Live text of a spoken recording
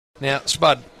Now,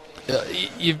 Spud,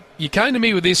 you came to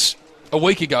me with this a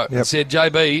week ago and said,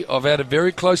 JB, I've had a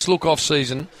very close look off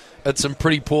season at some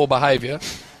pretty poor behaviour,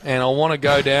 and I want to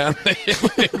go down the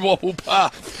Headwobble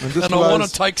path, and I want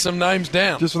to take some names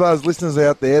down. Just for those listeners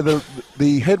out there,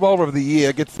 the Headwobbler of the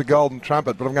Year gets the golden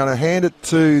trumpet, but I'm going to hand it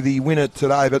to the winner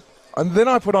today. And then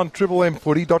I put on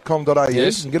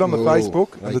triplemmfooty.com.au and get on the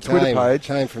Facebook and the Twitter page.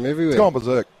 Came from everywhere. It's gone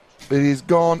berserk. It has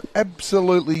gone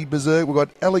absolutely berserk. We've got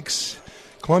Alex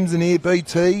Clemson here,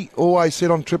 BT, always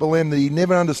said on Triple M that he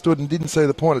never understood and didn't see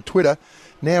the point of Twitter.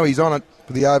 Now he's on it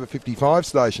for the over 55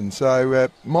 station. So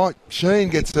Mike Sheen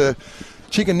gets a,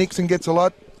 Chicken Nixon gets a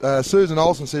lot. Susan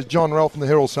Olsen says John Ralph from the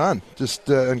Herald Sun,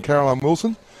 and Caroline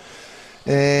Wilson.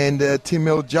 And Tim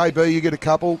Miller, JB, you get a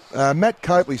couple. Matt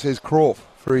Copley says Croft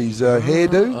for his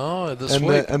hairdo. Oh, the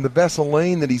sweep. And the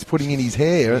Vaseline that he's putting in his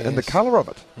hair and the colour of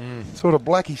it. Sort of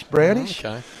blackish brownish.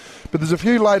 Okay. But there's a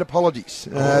few late apologies.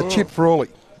 Chip Frawley,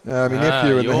 my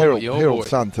nephew in the Herald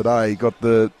Sun today, got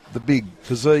the big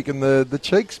physique and the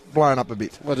cheeks blown up a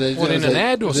bit. What in an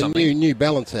ad or something? New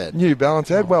Balance ad. New Balance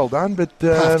ad, well done. But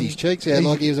puffed his cheeks out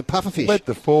like he was a pufferfish. Let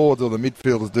the forwards or the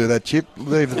midfielders do that, Chip.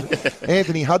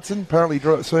 Anthony Hudson, apparently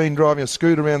seen driving a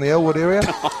scooter around the Elwood area.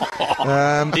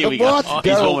 Here we go.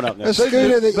 He's warming up now. A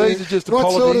scooter these are just what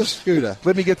apologies. sort of scooter?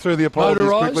 Let me get through the apologies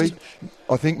quickly.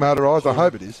 I think motorised. I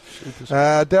hope it is.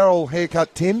 Daryl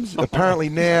Haircut Timms apparently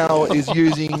now is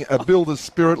using a builder's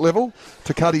spirit level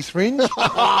to cut his fringe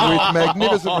with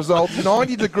magnificent results.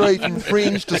 90 degree from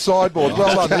fringe to sideboard.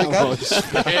 Well done,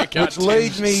 Haircut. Which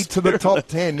leads me to the top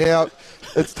 10. Now,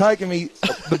 it's taken me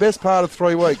the best part of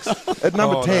 3 weeks. At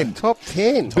number 10. Top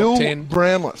 10. Bill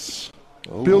Brownless.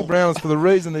 Bill Brownless, for the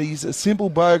reason that he's a simple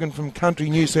bogan from country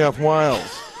New South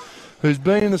Wales, who's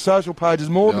been in the social pages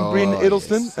more than Bryn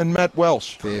Edelson and Matt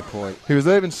Welsh. Fair point. He was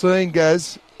even seen,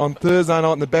 Gaz, on Thursday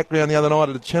night in the background the other night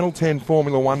at a Channel 10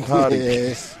 Formula 1 party.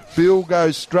 Yes. Bill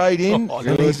goes straight in,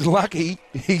 and he's lucky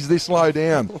he's this low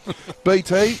down.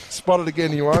 BT, spotted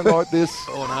again, you won't like this.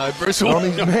 Oh, no, Bruce. On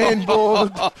his man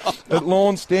board at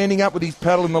Lawn, standing up with his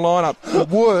paddle in the lineup. But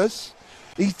worse,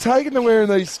 he's taken to wearing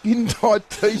these skin-tight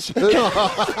T-shirts.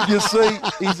 You see,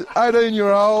 he's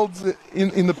 18-year-olds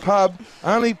in the pub.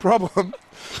 Only problem,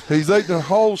 he's eaten a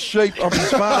whole sheep off his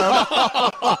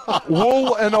farm,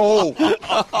 wool and all.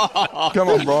 Come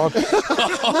on, Brian.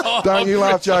 Don't you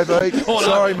laugh, JB.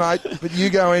 Sorry, mate, but you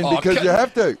go in because you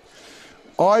have to.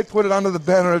 I put it under the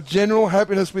banner of general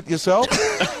happiness with yourself.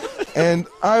 And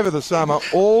over the summer,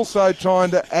 also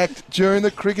trying to act during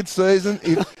the cricket season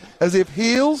as if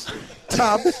heels,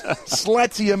 tubs,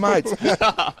 slats of your mates.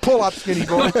 Pull up, skinny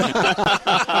boy.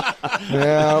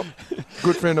 Now,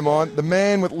 good friend of mine, the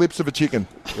man with lips of a chicken.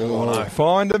 Oh, no.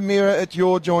 Find a mirror at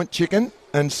your joint chicken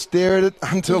and stare at it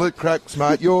until it cracks,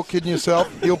 mate. You're kidding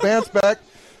yourself. He'll bounce back,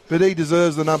 but he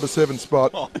deserves the number 7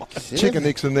 spot. Chicken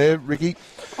Nixon there, Ricky.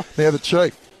 Now the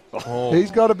chief.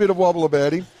 He's got a bit of wobble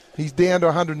about him. He's down to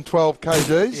 112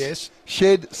 kgs. Yes.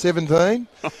 Shed 17.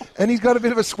 And he's got a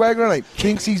bit of a swagger on him.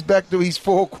 Thinks he's back to his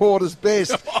 4 quarters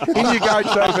best. In you go,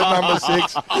 Chief, at number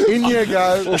 6. In you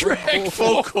go. Drag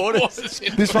 4 quarters.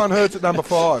 This one hurts at number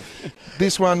 5.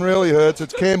 This one really hurts.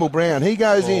 It's Campbell Brown. He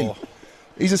goes in.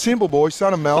 He's a simple boy,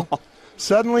 son of Mel.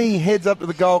 Suddenly he heads up to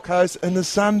the Gold Coast and the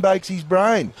sun bakes his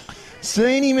brain.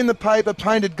 Seen him in the paper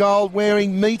painted gold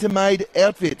wearing meter-made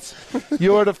outfits.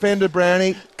 You're a defender,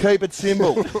 Brownie. Keep it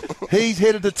simple. He's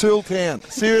headed to Tooltown.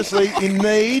 Seriously, in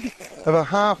need of a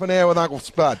half an hour with Uncle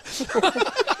Spud.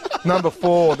 Number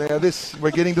 4. Now,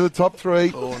 we're getting to the top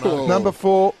 3. Oh, no. Number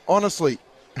 4, honestly,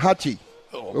 Hutchy.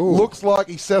 Looks like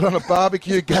he sat on a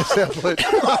barbecue gas outlet.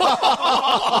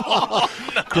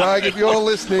 Craig, if you're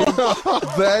listening,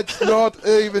 that's not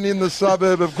even in the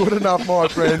suburb of good enough, my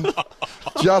friend.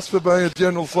 Just for being a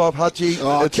general slob, Hutchy.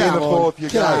 It's in the 4th you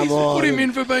go. Put him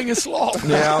in for being a slob.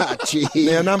 Now,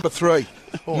 number 3.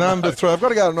 Number 3. I've got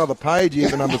to go to another page here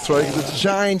for number 3 because it's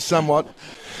changed somewhat.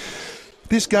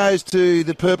 This goes to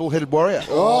the purple-headed warrior.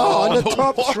 On the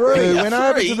top 3. Who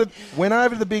went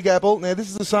over to the Big Apple. Now, this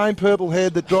is the same purple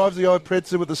head that drives the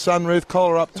Pretzer with the sunroof,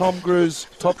 collar up, Tom Cruise,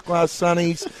 top-class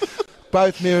sunnies.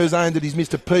 Both mirrors aimed at his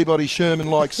Mr. Peabody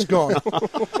Sherman-like scone.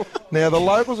 Now, the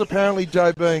locals apparently,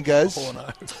 JB and Gaz,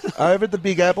 over at the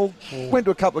Big Apple, went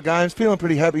to a couple of games, feeling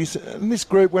pretty happy. And this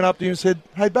group went up to him and said,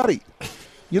 "Hey, buddy,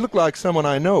 you look like someone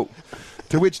I know."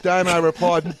 To which Damo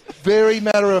replied, very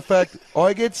matter of fact,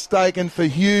 "I get staken for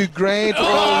Hugh Grant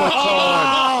all the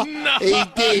time." No. He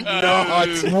did not.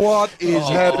 What is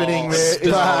happening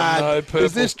there?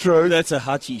 Is this true? That's a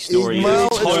Hutchy story. Well,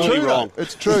 It's totally true, wrong.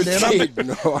 It's true. Now,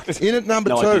 in at number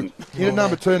 2. In at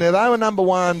number 2. Now, they were number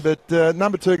 1, but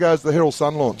number 2 goes to the Herald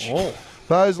Sun launch.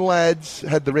 Those lads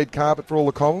had the red carpet for all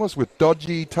the columnists with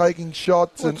Dodgy taking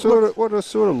shots. What sort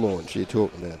of launch are you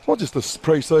talking about? Well, just the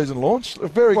pre-season launch. A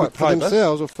very good for paper.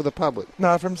 themselves or for the public?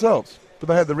 No, for themselves. But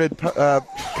they had the red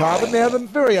carpet. Now, the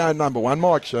very own number one,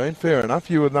 Mike Sheen, fair enough.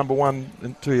 You were number one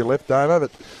to your left, Damo.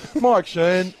 But Mike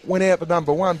Sheen went out for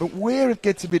number one. But where it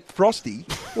gets a bit frosty...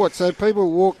 What, so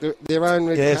people walk their own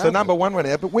red carpet? Yeah, so number one went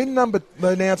out. But when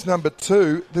they announced number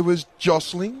two, there was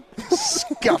jostling,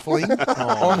 scuffling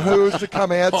on who was to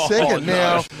come out second.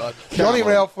 Now, Johnny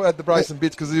Ralph had the brace and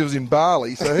bits because he was in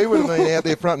Bali, so he would have been out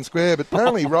there front and square. But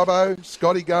apparently Robbo,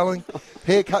 Scotty Gulling,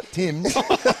 Haircut Timms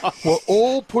were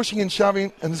all pushing and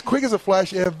shoving, and as quick as a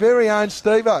flash, our very own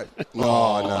Steve-O.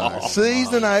 Oh, no.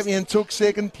 Seized an opening and took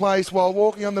second place while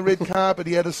walking on the red carpet.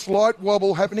 He had a slight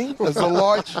wobble happening as the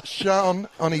lights shone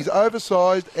on his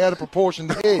oversized,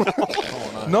 out-of-proportioned head.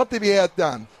 Not to be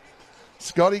outdone.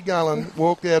 Scotty Gullen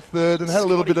walked out third and had a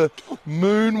little bit of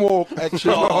moonwalk action,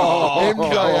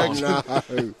 MJ action.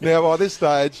 No. Now, by this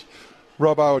stage,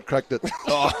 Robbo had cracked it.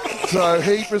 So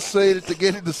he proceeded to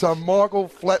get into some Michael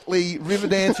Flatley river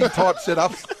dancing type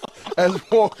setup as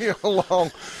walking along.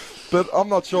 But I'm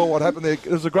not sure what happened there. It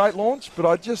was a great launch, but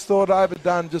I just thought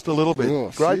overdone just a little bit.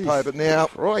 Oh, great geez. paper. Now,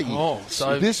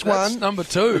 So this that's one, number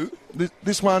two.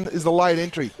 This one is the late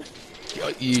entry.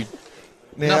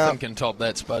 Now, Nothing can top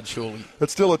that, Spud, surely.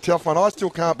 it's still a tough one. I still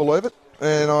can't believe it.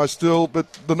 But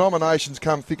the nominations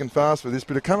come thick and fast for this,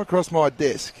 but it come across my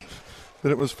desk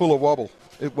that it was full of wobble.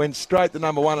 It went straight to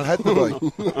number one and had to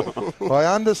be. I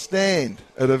understand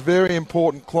at a very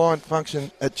important client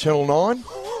function at Channel 9,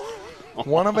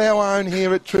 one of our own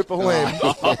here at Triple M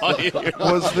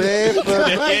was there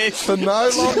for no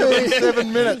longer than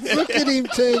 7 minutes. Look at him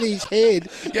turn his head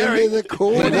Gary, into the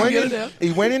corner.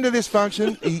 He went into this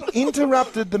function. He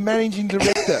interrupted the managing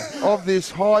director of this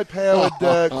high-powered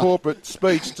corporate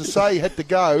speech to say he had to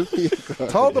go.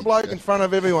 Told the bloke in front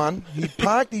of everyone he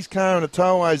parked his car in a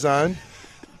towaway zone,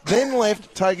 then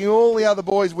left, taking all the other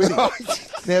boys with him.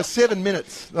 Now, 7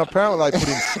 minutes. Apparently they put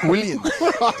in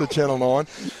squillions to Channel 9.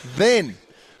 Then,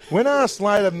 when asked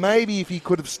later maybe if he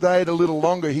could have stayed a little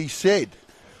longer, he said,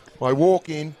 I walk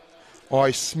in, I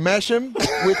smash him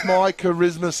with my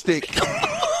charisma stick.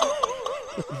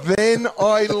 Then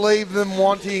I leave them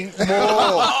wanting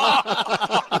more.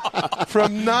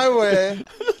 From nowhere,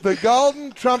 the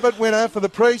Golden Trumpet winner for the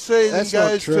pre-season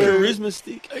goes to Charisma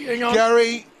stick. Hang on.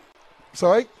 Gary...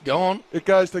 Sorry? Go on. It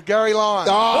goes to Gary Lyon.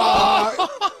 Oh,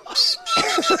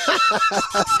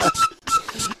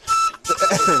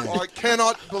 I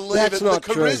cannot believe That's it. not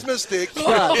The true. charisma stick.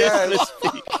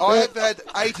 I have had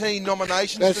 18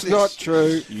 nominations that's for this. not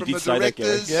true. You From did the say that, Gary.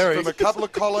 directors, Gary. from a couple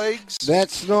of colleagues.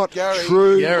 That's not Gary,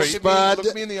 true, Gary. Spud.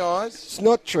 Look me in the eyes. It's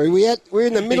not true. We're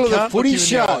in the middle of the Can't look footy you in the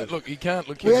show. eye. Look, he can't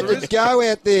look We you had in the to go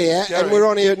out there, Gary. and we're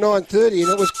on here at 9:30,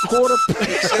 and it was quarter.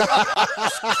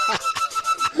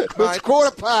 It was Mate,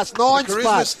 quarter past nine. charisma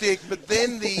Spud. stick, but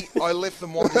then I left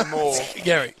them wanting more.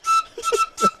 Gary.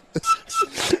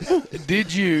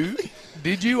 Did you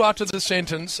utter the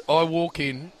sentence, I walk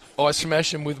in, I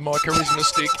smash him with my charisma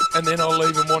stick, and then I'll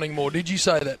leave him wanting more? Did you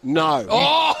say that? No.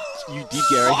 Oh! You did,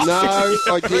 Gary. No, I did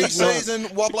not. Pre-season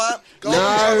wobbler. No,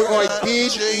 I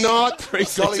did not.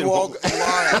 Gollywog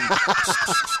Lion.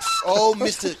 Oh,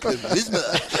 Mr. Charisma.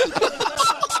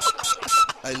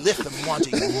 I left them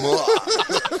wanting more.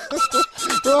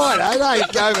 Right, I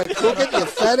don't go and cook it, you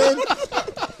fathead.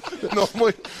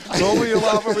 Normally you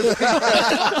laugh at me,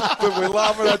 but we're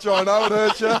laughing at you. I know it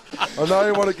hurts you. I know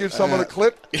you want to give someone a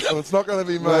clip, and it's not going to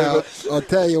be me. Well, But I'll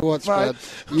tell you what, Spud.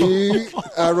 You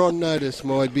are on notice,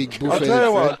 my big bullhead. I'll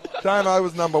tell you friend. what, Damo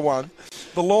was number one.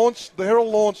 The Herald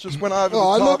launch just went over Oh,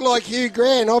 I the top. look like Hugh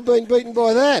Grant. I've been beaten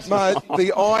by that. Mate,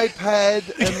 the iPad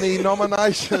and the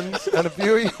nominations and a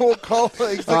few of your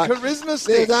colleagues, the charisma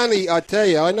stick. There's only, I tell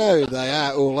you, I know who they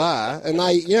all are, and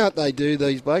they, you know what they do,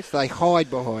 these blokes? They hide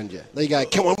behind you. They go,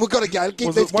 come on, we've got to go.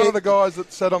 Was it one of the guys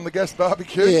that sat on the guest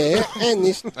barbecue? Yeah, and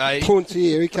this Hey. punce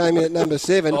here, he came in at number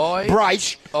 7.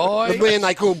 Brace. The man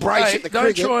they call Brace at the don't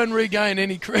cricket. try and regain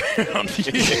any crown.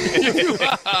 You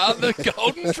are the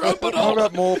Golden Trumpet I've holder.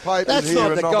 got more papers That's here not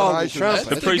and the Golden nominations. Trumpet. The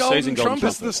That's pre-season Golden Golden Trumpet.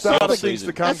 This is the Trumpet. start of First things to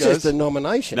season. come, That's just guys. a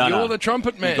nomination. No, You're the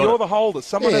trumpet man. You're the holder.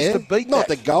 Someone has to beat not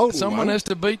that. the golden Someone one. has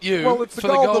to beat you Well, it's the for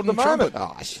the gold at Golden the moment. Trumpet.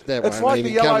 Oh, that It's won't like the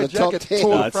even come Yellow to the top Jacket 10. Tour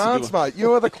No, de it's a good France, one. mate.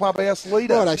 You are the clubhouse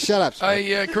leader. Righto, shut up, Spud.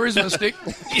 A charisma stick.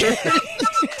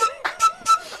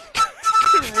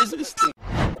 Charisma stick.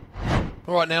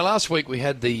 All right, now last week we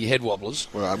had the Headwobblers.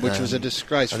 Right, which was a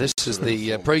disgrace. This is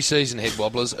the pre-season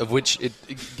Headwobblers, of which it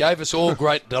gave us all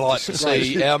great delight to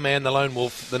see our man, the Lone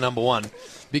Wolf, the number one.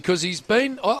 Because he's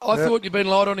been... I thought you've been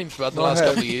light on him for the last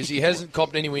couple of years. He hasn't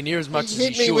copped anywhere near as much as he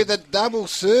should. He hit me with a double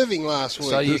serving last week.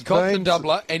 So you copped the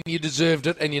doubler, and you deserved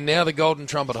it, and you're now the golden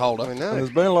trumpet holder. I know. And there's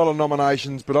been a lot of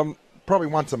nominations, but I'm probably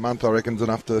once a month, I reckon, is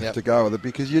enough to go with it,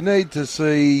 because you need to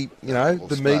see,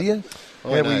 the media,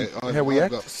 how we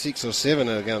act. I've got 6 or 7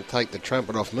 that are going to take the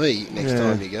trumpet off me next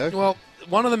time you go. Well,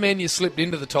 one of the men you slipped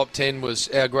into the top 10 was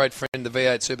our great friend, the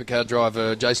V8 supercar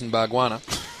driver, Jason Bargwanna.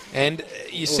 And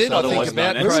you said, I think,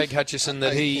 about Craig Hutchison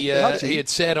that he had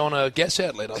sat on a gas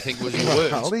outlet, I think was your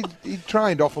words. Well, he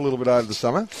trained off a little bit over the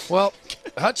summer. Well,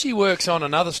 Hutchy works on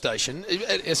another station.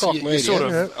 It's sort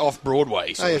of off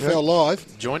Broadway. AFL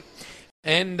Live. Joint.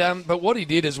 And but what he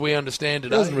did, as we understand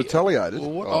it... He hasn't retaliated.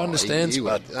 Well, what I understand,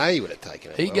 Spud, he would have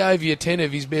taken it. He gave you 10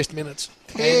 of his best minutes.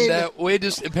 10? And we're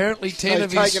just apparently 10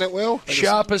 of his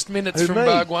sharpest minutes from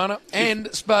Bargwanna. And,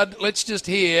 Spud, let's just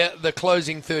hear the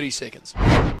closing 30 seconds.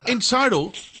 In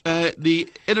total,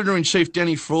 the Editor-in-Chief,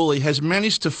 Danny Frawley, has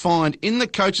managed to find, in the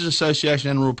Coaches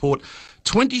Association annual report,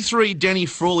 23 Danny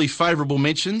Frawley favourable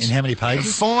mentions. In how many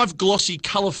pages? 5 glossy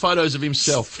colour photos of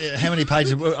himself. How many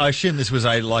pages? I assume this was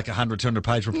a 100,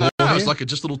 200-page report. No, it was like a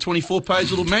just little 24-page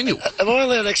little manual. Am I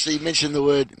allowed to actually mention the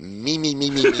word me?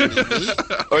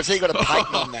 Or has he got a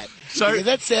patent on that? So,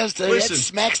 because that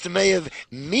smacks to me of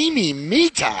me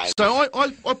time. So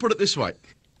I put it this way.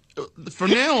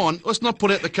 From now on, let's not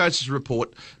put out the coach's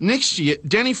report. Next year,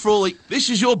 Danny Frawley, this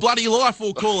is your bloody life,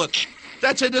 we'll call it.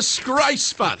 That's a disgrace,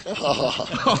 Spud.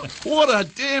 Oh, what a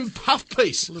damn puff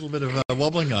piece. A little bit of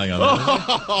wobbling going on.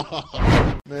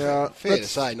 Now, fair to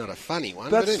say, not a funny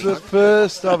one. That's but anyway. the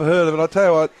first I've heard of it. I tell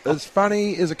you what, as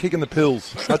funny as a kick in the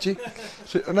pills, Hutchy.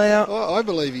 Now, I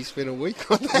believe he spent a week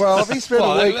on that. well, if he spent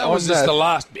a week that on was just that, the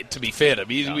last bit, to be fair to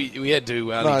me. We had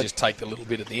to only just take the little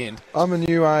bit at the end. I'm a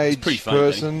new age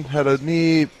person, had a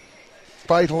near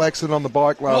fatal accident on the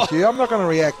bike last year. I'm not going to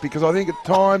react because I think at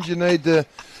times you need to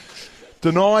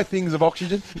deny things of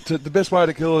oxygen. The best way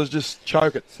to kill is just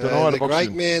choke it. So deny it the of great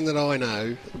oxygen. man that I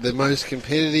know, the most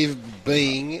competitive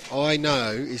being I know,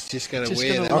 is just going to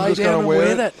wear that. I'm just going to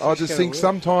wear that. I just think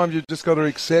sometimes you've just got to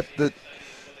accept that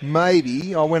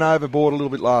maybe I went overboard a little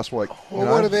bit last week.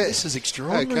 Well, what about... This is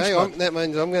extraordinary. Okay, that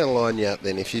means I'm going to line you up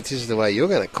then. If this is the way you're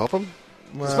going to cop them.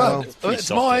 Well, it's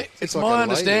my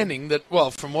understanding that, well,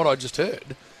 from what I just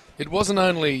heard, it wasn't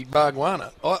only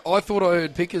Bargwanna. I thought I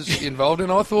heard Pickers involved,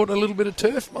 and I thought a little bit of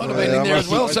turf might have been in there as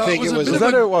well. So it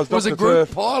was a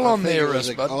group pile-on there,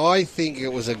 Spud. I think it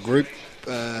was a group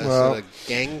sort of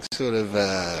gang sort of...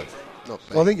 I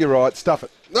think you're right. Stuff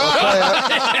it. No.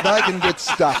 They can get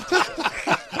stuffed.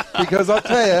 Because I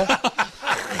tell you,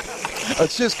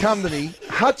 it's just come to me.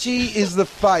 Hutchy is the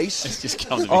face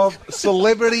of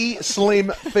Celebrity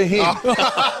Slim for him.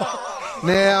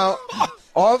 Now,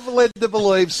 I've led to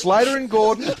believe Slater and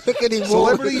Gordon, look at him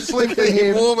Celebrity Slim for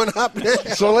him, warming up now.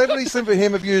 Celebrity Slim for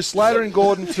him have used Slater and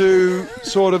Gordon to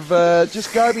sort of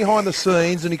just go behind the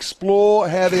scenes and explore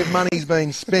how their money's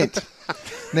been spent.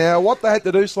 Now, what they had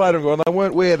to do, Slater and Gordon,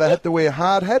 they had to wear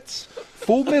hard hats,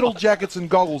 full metal jackets and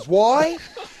goggles. Why?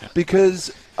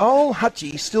 Because old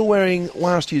Hutchy's still wearing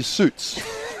last year's suits.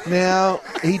 Now,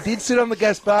 he did sit on the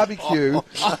gas barbecue,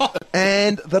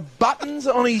 and the buttons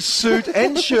on his suit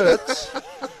and shirts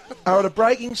are at a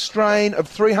breaking strain of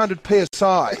 300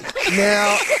 psi.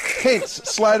 Now, hence,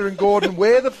 Slater and Gordon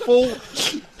wear the full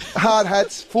hard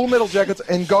hats, full metal jackets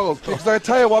and goggles. Because I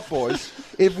tell you what, boys,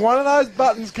 if one of those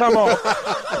buttons come off,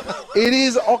 it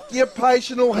is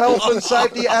occupational health and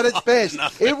safety at its best.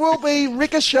 It will be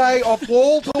ricochet off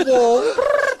wall to wall.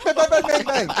 Bang, bang, bang,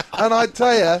 bang. And I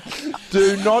tell you,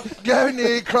 do not go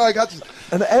near Craig Hutchison.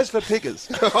 And as for Pickers,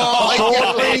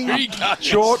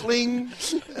 chortling,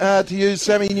 to use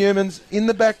Sammy Newman's in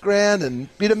the background and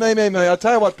bit of me. I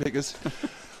tell you what, Pickers,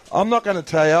 I'm not going to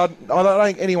tell you, I don't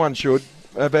think anyone should,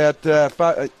 about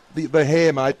the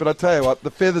hair, mate, but I tell you what,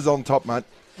 the feather's on top, mate.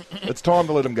 It's time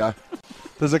to let him go.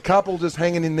 There's a couple just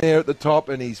hanging in there at the top,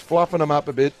 and he's fluffing them up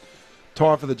a bit.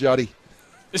 Time for the Juddy.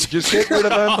 Just get rid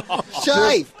of him.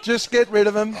 Shave. Just get rid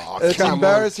of him. It's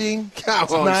embarrassing. Come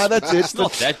on. No, that's it. It's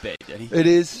not that bad, Daddy. It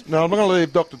is. No, I'm not going to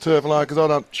leave Dr. Turf alone because I'm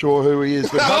not sure who he is.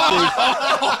 But I've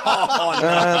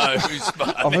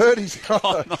heard he's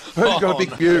got a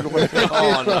big bugle.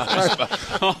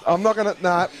 I'm not going to...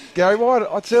 No, Gary, why?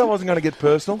 I said I wasn't going to get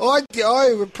personal. I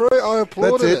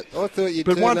applauded it. I thought you'd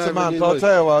But turn once over a month, and I'll you'd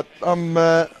tell you what,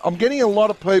 I'm getting a lot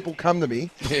of people come to me.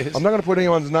 Yes. I'm not going to put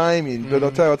anyone's name in, but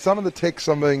I'll tell you what, some of the texts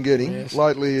I'm been getting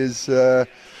lately is... I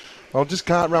just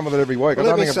can't run with it every week. Well, I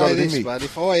don't let think me I've got say it in this, me. but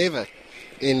if I ever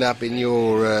end up in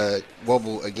your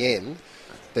wobble again,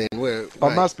 then we're... I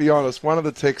mate, must be honest, one of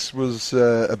the texts was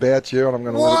about you, and I'm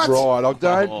going to let What? it ride. I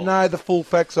don't know the full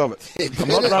facts of it. I'm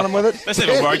not running with it. That's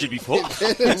never worried you before.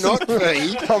 better not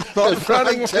be. I'm not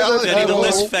running with telling it you, Danny, at the all.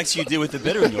 less facts you deal with, the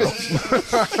better in your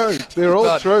life. They're all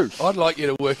But true. I'd like you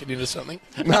to work it into something.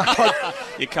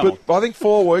 Yeah, come on. But I think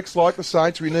 4 weeks, like the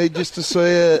Saints, we need just to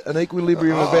see an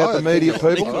equilibrium about the media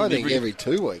people. I think every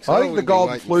 2 weeks. I think the wouldn't be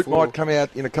Golden waiting Flute for- might come out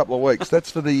in a couple of weeks. That's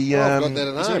for the... I've got that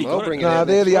at already home. I'll got bring it. it out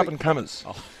they're next the week. up-and-comers.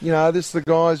 You know, this the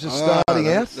guys just starting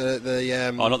out.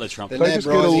 Not the Trump. The They NAB just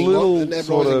get a rising little NAB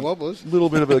sort rising of wobblers. little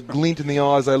bit of a glint in the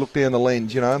eyes. They look down the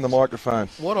lens, you know, and the microphone.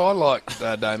 What I liked,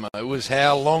 Damo, was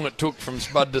how long it took from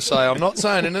Spud to say, I'm not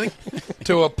saying anything,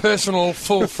 to a personal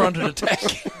full-fronted attack.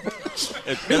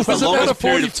 That's was the about longest a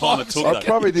period of 45 time it took, I though.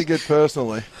 probably did get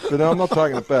personally, but I'm not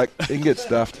taking it back. He can get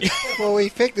stuffed. Well, we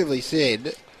effectively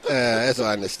said, as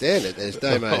I understand it, as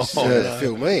Damo's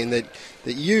filled me in, that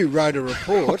you wrote a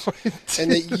report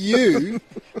and that you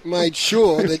made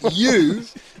sure that you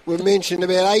were mentioned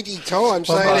about 80 times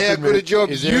I saying must how admit, good a job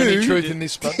Is you there any truth in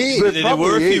this, Spud? did. There were a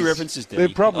probably few is. references, Danny.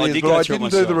 There probably I is, did but go I through it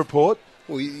didn't do the myself. report.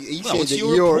 Well, he Well, said it's that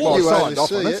your you're, report. you I signed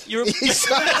off on oversee it. You're a- He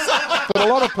signed- But a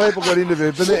lot of people got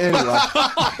interviewed. But anyway,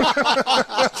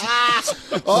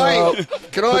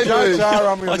 Can I the jokes move, are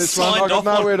on me on I this one. I signed got off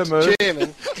on nowhere to move.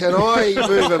 Chairman, can I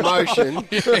move a motion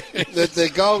that the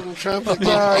Golden Trumpet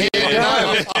get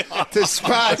handed over to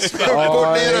Spud for putting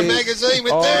out a magazine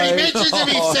with 30 mentions of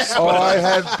himself? I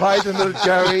have patented it,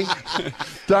 Gary.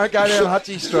 Don't go down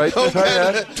Hutchy Street. Tell you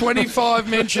that. 25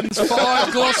 mentions,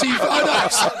 5 glossy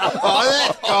photos. Oh,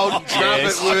 that Golden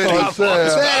Trumpet worthy. I'd say,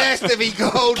 That has to be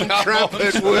Golden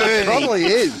Trumpet worthy. probably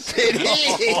is. It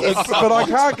is. But I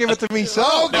can't give it to I'll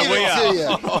myself. give we it are. to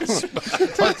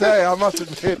you. I tell you, I must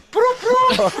admit.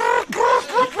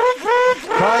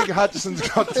 Craig Hutchison's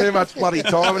got too much bloody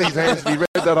time in his hands to be read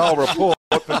that whole report.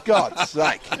 For God's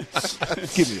sake.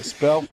 Give me a spell.